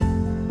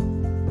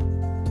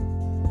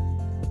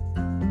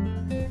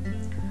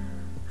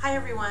Hi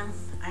everyone,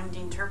 I'm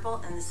Dean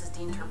Turple and this is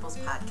Dean Turple's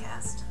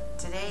podcast.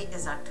 Today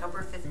is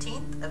October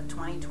 15th of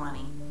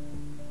 2020.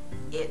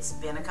 It's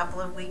been a couple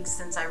of weeks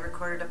since I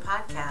recorded a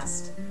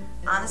podcast.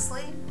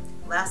 Honestly,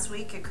 last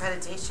week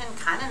accreditation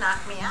kind of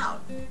knocked me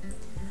out.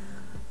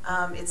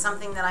 It's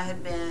something that I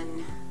had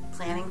been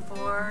planning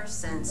for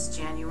since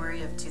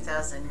January of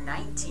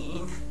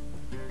 2019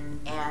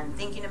 and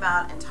thinking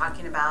about and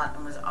talking about,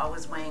 and was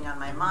always weighing on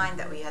my mind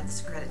that we had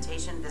this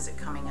accreditation visit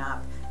coming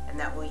up and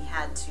that we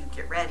had to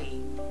get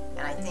ready.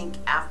 And I think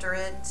after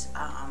it,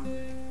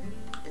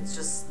 it's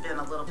just been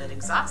a little bit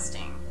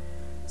exhausting.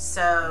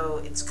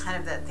 So it's kind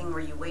of that thing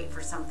where you wait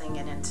for something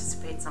and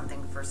anticipate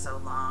something for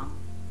so long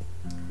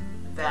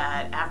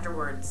that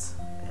afterwards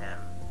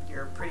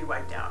you're pretty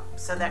wiped out.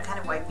 So that kind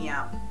of wiped me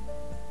out.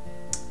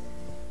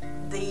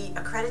 The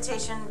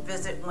accreditation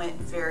visit went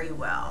very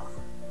well.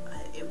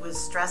 It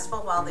was stressful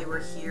while they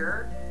were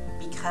here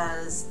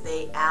because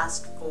they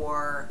asked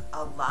for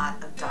a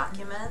lot of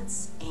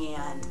documents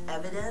and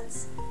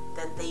evidence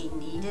that they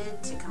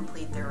needed to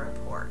complete their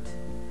report.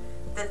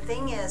 The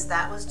thing is,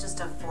 that was just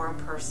a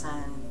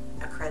 4-person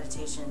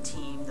accreditation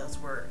team. Those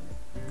were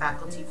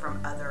faculty from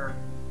other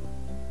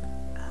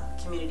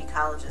community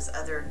colleges,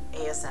 other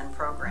ASN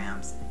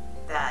programs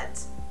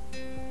that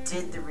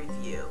did the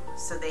review.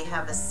 So they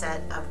have a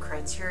set of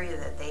criteria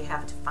that they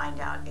have to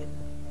find out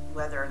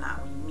whether or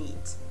not we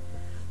meet.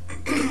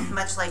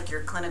 Much like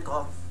your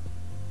clinical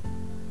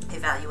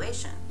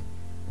evaluation,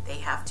 they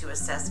have to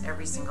assess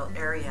every single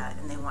area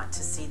and they want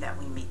to see that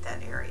we meet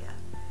that area.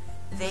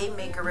 They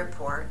make a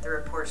report. The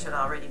report should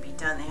already be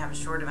done. They have a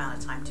short amount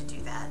of time to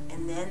do that,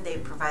 and then they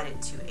provide it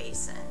to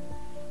ASN.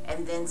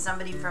 And then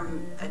somebody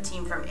from a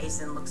team from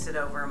ASN looks it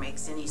over and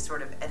makes any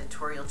sort of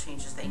editorial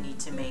changes they need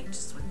to make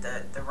just with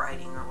the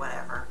writing or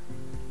whatever.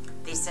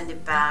 They send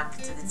it back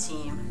to the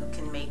team who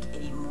can make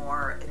any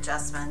more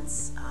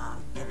adjustments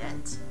in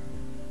it.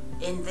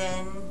 And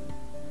then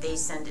they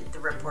send the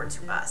report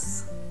to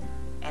us.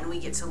 And we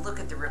get to look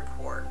at the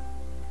report.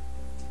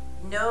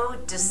 No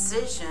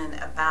decision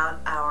about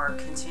our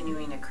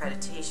continuing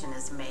accreditation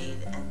is made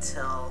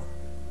until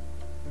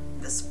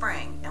the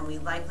spring. And we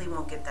likely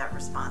won't get that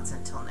response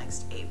until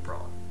next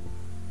April.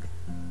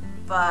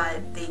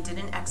 But they did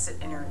an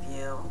exit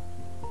interview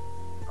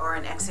or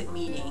an exit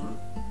meeting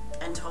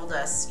and told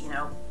us,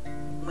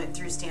 went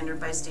through standard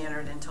by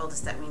standard and told us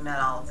that we met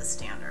all of the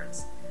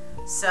standards.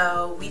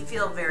 So we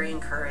feel very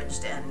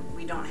encouraged and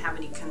we don't have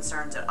any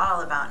concerns at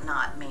all about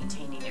not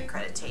maintaining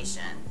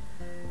accreditation.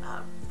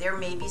 There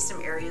may be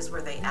some areas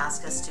where they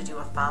ask us to do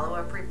a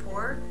follow-up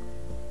report.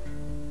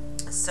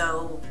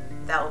 So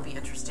that will be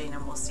interesting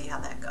and we'll see how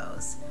that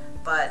goes.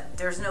 But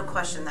there's no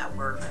question that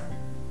we're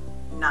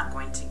not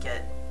going to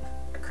get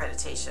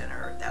accreditation,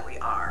 or that we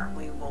are.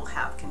 We will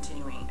have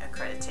continuing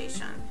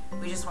accreditation.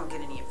 We just won't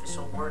get any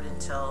official word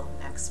until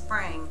next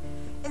spring.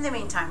 In the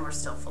meantime, we're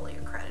still fully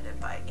accredited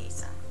by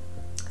ASN.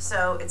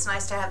 So it's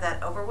nice to have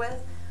that over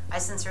with. I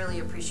sincerely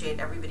appreciate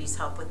everybody's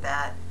help with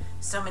that.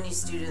 So many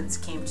students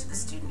came to the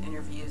student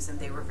interviews and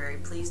they were very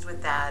pleased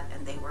with that,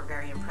 and they were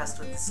very impressed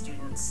with the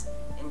students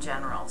in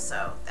general.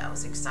 So that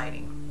was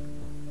exciting.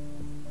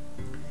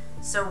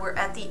 So we're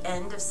at the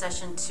end of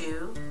session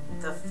 2,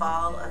 the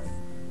fall of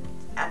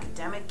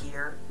academic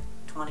year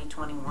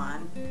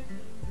 2021,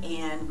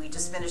 and we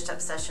just finished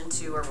up session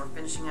 2, or we're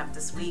finishing up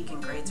this week,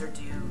 and grades are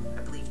due,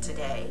 I believe,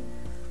 today.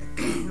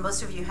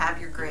 Most of you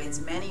have your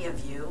grades. Many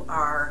of you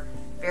are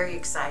very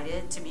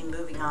excited to be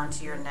moving on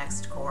to your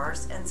next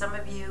course, and some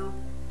of you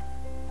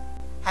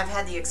have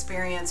had the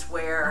experience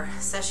where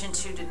session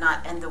 2 did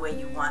not end the way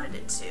you wanted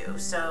it to.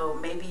 So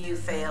maybe you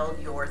failed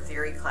your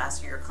theory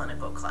class or your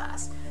clinical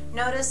class.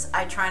 Notice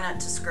I try not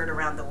to skirt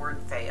around the word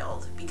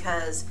failed,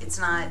 because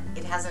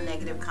it has a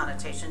negative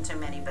connotation to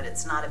many, but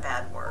it's not a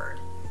bad word.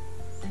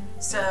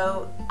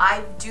 So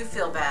I do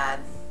feel bad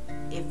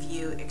if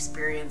you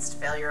experienced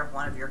failure of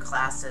one of your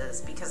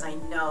classes, because I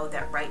know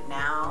that right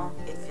now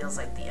it feels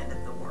like the end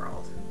of the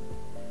world.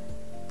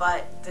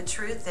 But the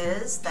truth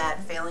is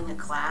that failing a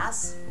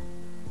class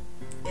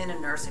in a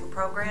nursing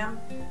program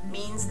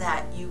means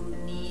that you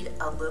need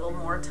a little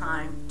more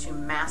time to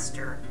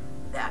master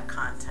that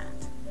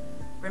content.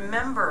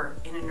 Remember,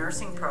 in a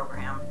nursing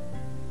program,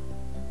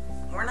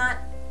 we're not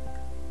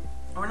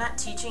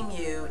teaching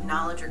you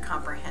knowledge or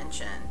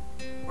comprehension.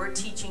 We're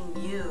teaching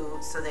you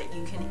so that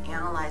you can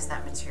analyze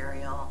that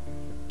material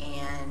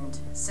and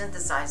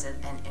synthesize it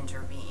and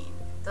intervene.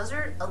 Those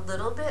are a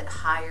little bit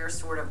higher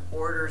sort of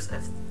orders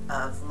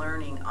of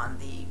learning on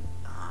the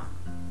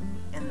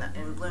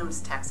in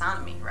Bloom's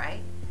taxonomy,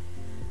 right?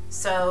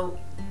 So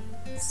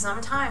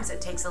sometimes it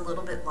takes a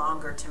little bit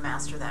longer to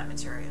master that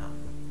material.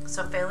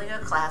 So failing a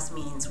class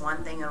means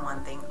one thing and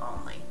one thing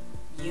only.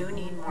 You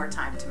need more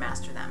time to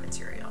master that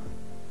material.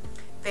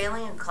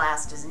 Failing a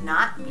class does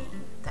not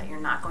mean that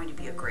you're not going to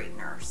be a great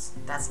nurse.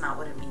 That's not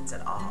what it means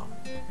at all.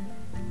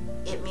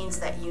 It means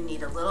that you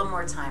need a little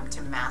more time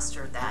to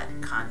master that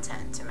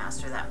content, to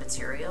master that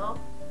material,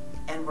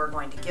 and we're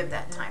going to give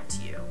that time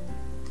to you.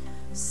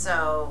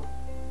 So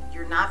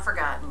you're not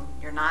forgotten,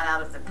 you're not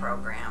out of the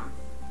program.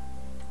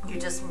 You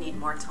just need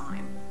more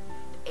time.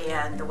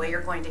 And the way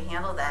you're going to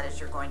handle that is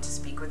you're going to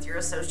speak with your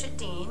associate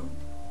dean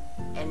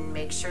and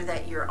make sure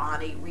that you're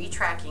on a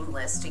retracking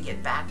list to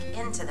get back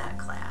into that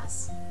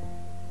class,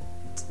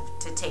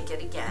 to take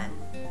it again.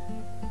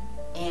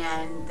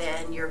 And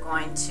then you're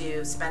going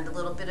to spend a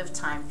little bit of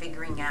time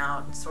figuring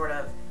out sort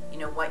of,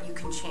 what you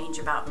can change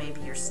about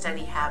maybe your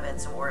study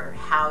habits or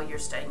how you're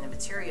studying the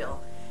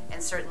material.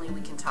 And certainly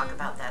we can talk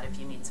about that if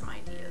you need some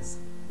ideas.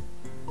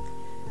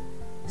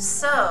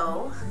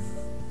 So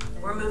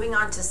we're moving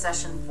on to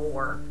session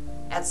 4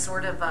 at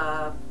sort of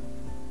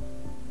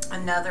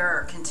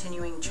another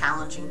continuing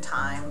challenging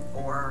time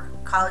for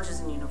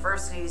colleges and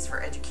universities,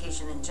 for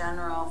education in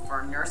general,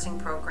 for nursing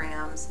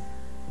programs,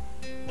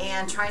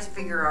 and trying to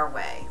figure our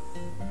way.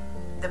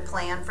 The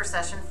plan for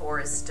session 4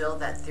 is still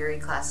that theory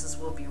classes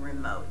will be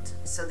remote.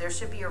 So there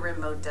should be a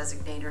remote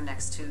designator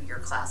next to your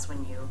class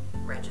when you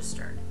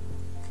registered.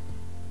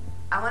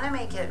 I want to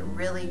make it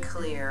really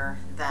clear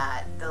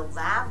that the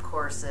lab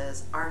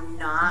courses are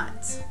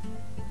not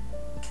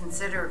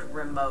considered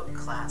remote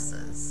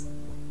classes.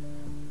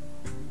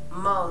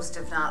 Most,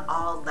 if not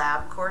all,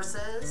 lab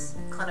courses,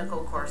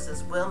 clinical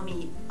courses, will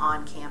meet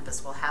on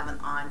campus, will have an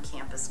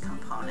on-campus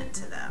component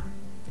to them.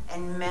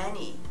 And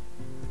many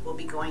will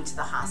be going to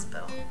the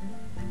hospital.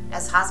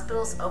 As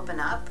hospitals open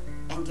up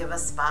and give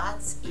us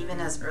spots, even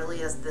as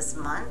early as this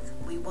month,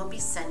 we will be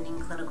sending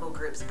clinical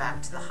groups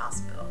back to the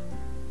hospital.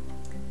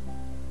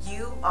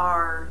 You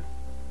are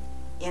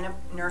in a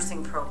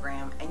nursing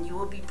program and you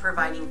will be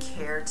providing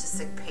care to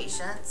sick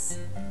patients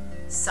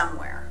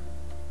somewhere.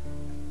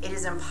 It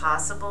is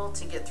impossible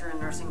to get through a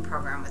nursing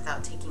program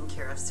without taking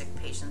care of sick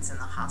patients in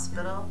the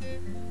hospital.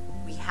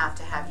 We have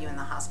to have you in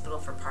the hospital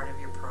for part of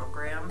your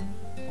program.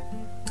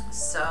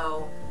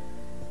 So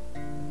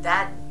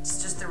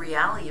that's just the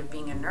reality of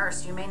being a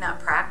nurse. You may not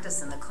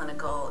practice in the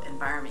clinical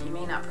environment. You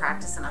may not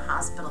practice in a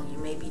hospital. You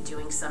may be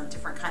doing some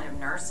different kind of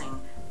nursing,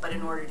 but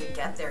in order to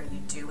get there, you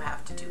do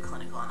have to do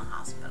clinical in a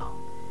hospital.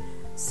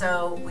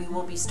 So we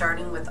will be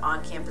starting with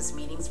on-campus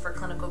meetings for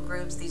clinical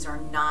groups. These are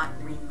not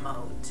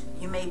remote.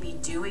 You may be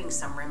doing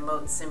some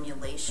remote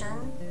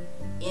simulation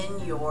in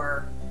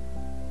your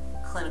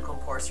clinical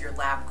course, your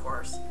lab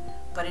course,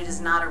 but it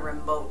is not a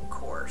remote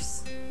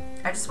course.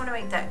 I just want to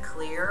make that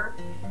clear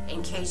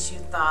in case you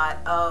thought,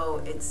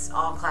 oh, it's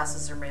all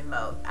classes are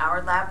remote.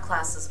 Our lab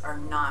classes are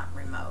not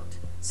remote.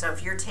 So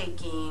if you're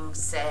taking,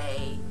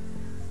 say,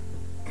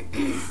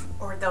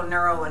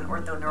 orthoneuro and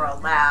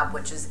orthoneuro lab,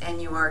 which is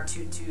NUR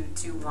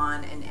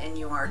 2221 and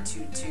NUR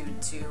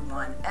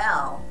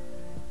 2221L,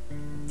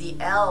 the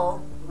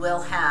L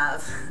will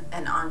have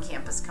an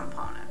on-campus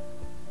component.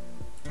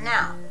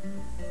 Now,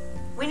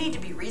 we need to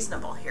be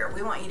reasonable here.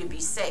 We want you to be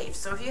safe.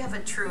 So if you have a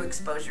true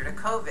exposure to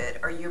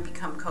COVID or you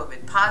become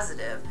COVID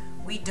positive,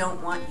 we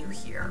don't want you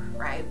here,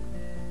 right?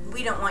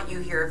 We don't want you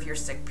here if you're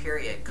sick,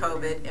 period.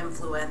 COVID,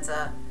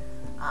 influenza,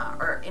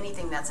 or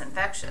anything that's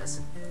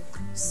infectious.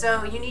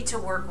 So you need to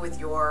work with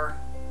your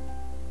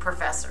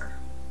professor.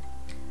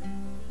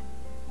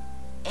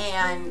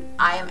 And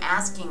I am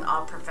asking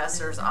all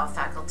professors, all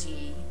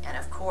faculty, and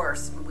of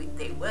course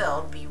they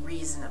will be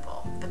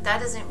reasonable. But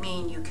that doesn't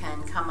mean you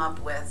can come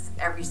up with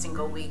every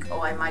single week,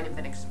 oh, I might have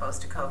been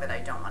exposed to COVID, I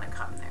don't want to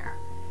come there.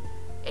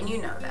 And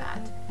you know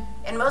that.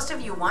 And most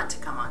of you want to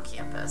come on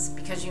campus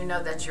because you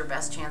know that's your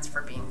best chance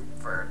for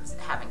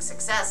having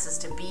success is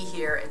to be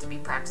here and to be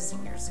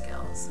practicing your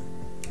skills.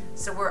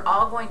 So we're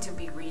all going to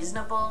be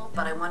reasonable,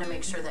 but I want to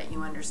make sure that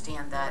you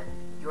understand that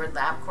your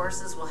lab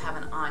courses will have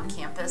an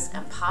on-campus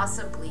and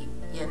possibly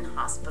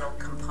in-hospital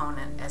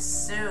component as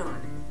soon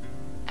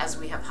as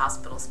we have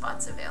hospital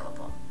spots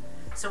available.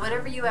 So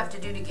whatever you have to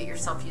do to get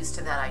yourself used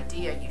to that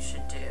idea, you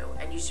should do,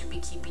 and you should be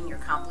keeping your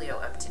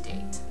Complio up to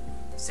date.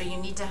 So you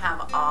need to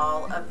have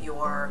all of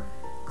your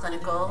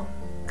clinical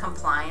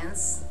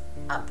compliance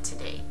up to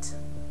date.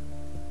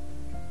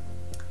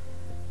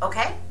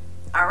 Okay?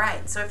 All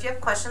right. So if you have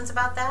questions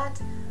about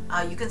that,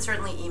 you can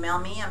certainly email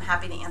me. I'm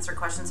happy to answer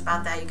questions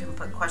about that. You can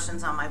put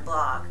questions on my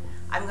blog.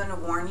 I'm going to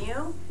warn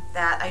you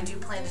that I do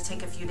plan to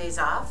take a few days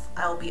off.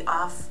 I'll be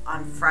off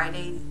on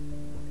Friday,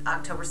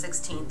 October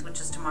 16th,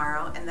 which is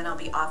tomorrow, and then I'll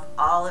be off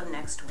all of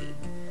next week.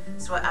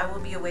 So I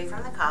will be away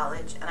from the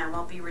college, and I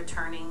won't be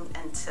returning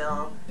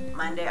until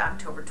Monday,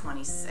 October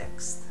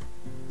 26th.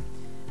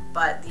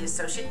 But the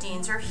associate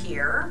deans are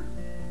here.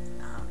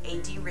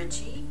 A.D.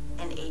 Ritchie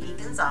and A.D.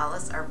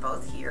 Gonzalez are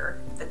both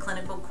here. The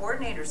clinical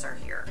coordinators are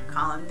here.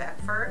 Colin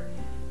Beckford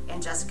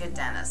and Jessica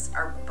Dennis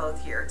are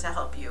both here to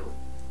help you.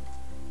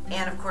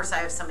 And of course I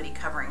have somebody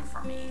covering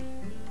for me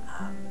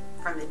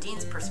from the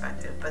dean's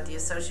perspective, but the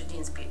associate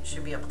deans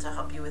should be able to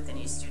help you with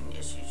any student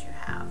issues you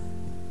have.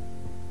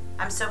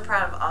 I'm so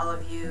proud of all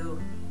of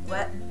you.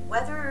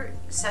 Whether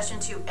session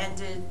 2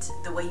 ended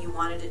the way you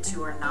wanted it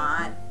to or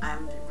not,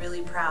 I'm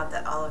really proud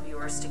that all of you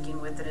are sticking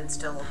with it and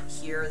still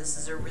here. This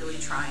is a really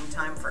trying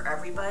time for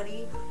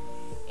everybody,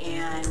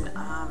 and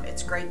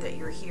it's great that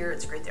you're here.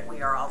 It's great that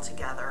we are all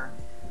together.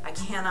 I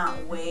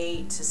cannot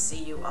wait to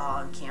see you all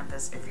on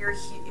campus. If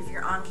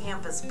you're on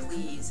campus,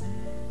 please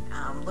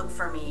look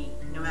for me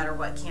no matter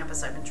what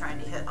campus. I've been trying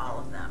to hit all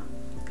of them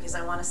because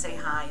I want to say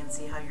hi and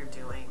see how you're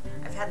doing.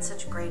 I've had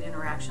such great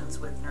interactions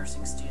with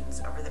nursing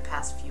students over the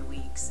past few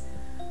weeks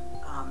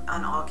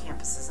on all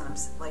campuses, and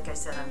like I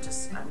said, I'm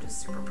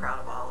just super proud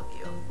of all of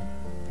you.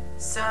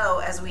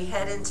 So as we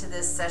head into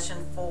this session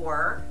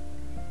 4,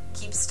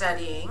 keep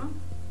studying,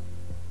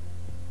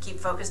 keep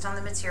focused on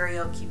the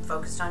material, keep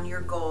focused on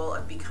your goal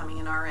of becoming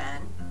an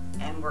RN,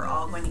 and we're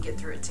all going to get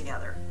through it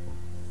together.